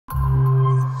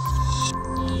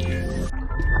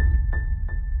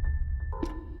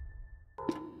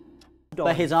on.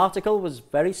 But his article was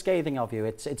very scathing of you.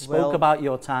 It spoke about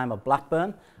your time at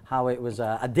Blackburn, how it was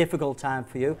a difficult time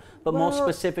for you, but more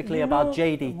specifically about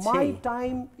JDT. My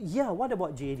time, yeah, what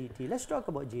about JDT? Let's talk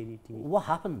about JDT. What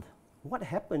happened? What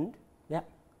happened? Yeah.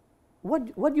 What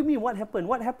do you mean, what happened?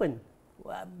 What happened?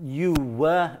 You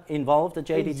were involved at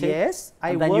JDT? Yes.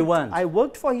 You weren't? I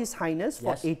worked for His Highness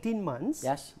for 18 months.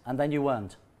 Yes, and then you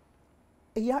weren't?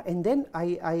 Yeah, and then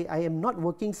I am not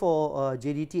working for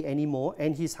JDT anymore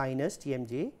and His Highness,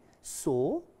 TMJ.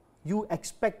 So, you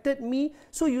expected me.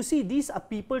 So, you see, these are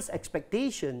people's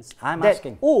expectations. I'm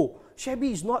asking. Oh,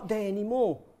 Shebby is not there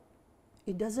anymore.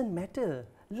 It doesn't matter.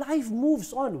 Life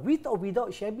moves on with or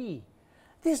without Shebby.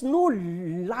 There's no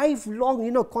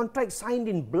lifelong, contract signed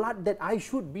in blood that I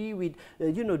should be with,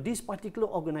 this particular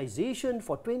organization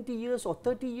for 20 years or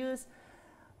 30 years.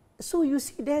 So you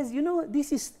see, there's,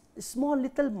 this is small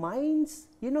little minds,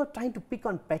 trying to pick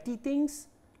on petty things.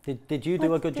 Did you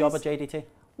do a good job at JDT?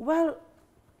 Well,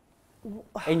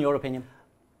 in your opinion?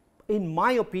 In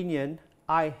my opinion,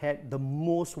 I had the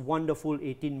most wonderful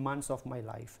 18 months of my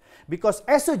life. Because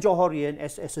as a Johorian,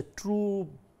 as a true,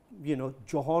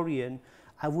 Johorian,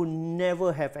 I would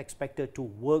never have expected to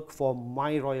work for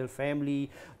my royal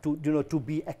family, to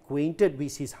be acquainted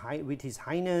with His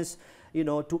Highness,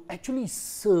 to actually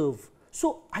serve.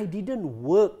 So I didn't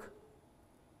work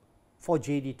for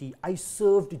JDT. I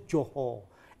served Johor.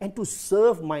 And to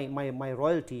serve my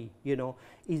royalty,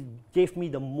 it gave me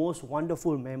the most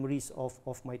wonderful memories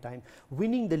of my time.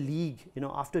 Winning the league,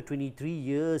 after 23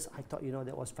 years, I thought,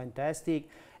 that was fantastic.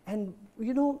 And,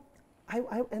 I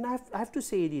have to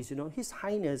say this, His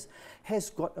Highness has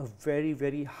got a very,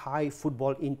 very high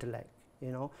football intellect,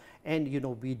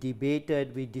 and, we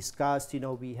debated, we discussed,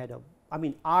 we had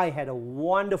I had a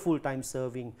wonderful time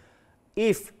serving.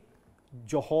 If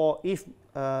Johor, if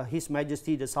His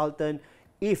Majesty the Sultan,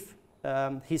 if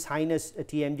His Highness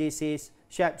TMJ says,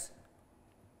 Shabs,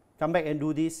 come back and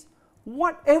do this,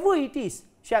 whatever it is,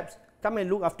 Shabs, come and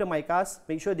look after my cars,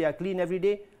 make sure they are clean every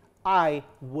day, I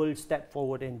will step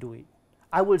forward and do it.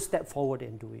 I will step forward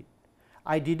and do it.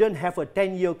 I didn't have a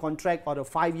 10-year contract or a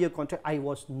 5-year contract. I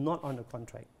was not on a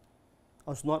contract.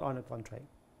 I was not on a contract.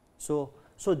 So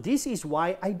this is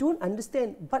why I don't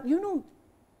understand. But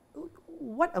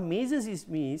what amazes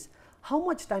me is how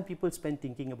much time people spend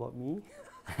thinking about me.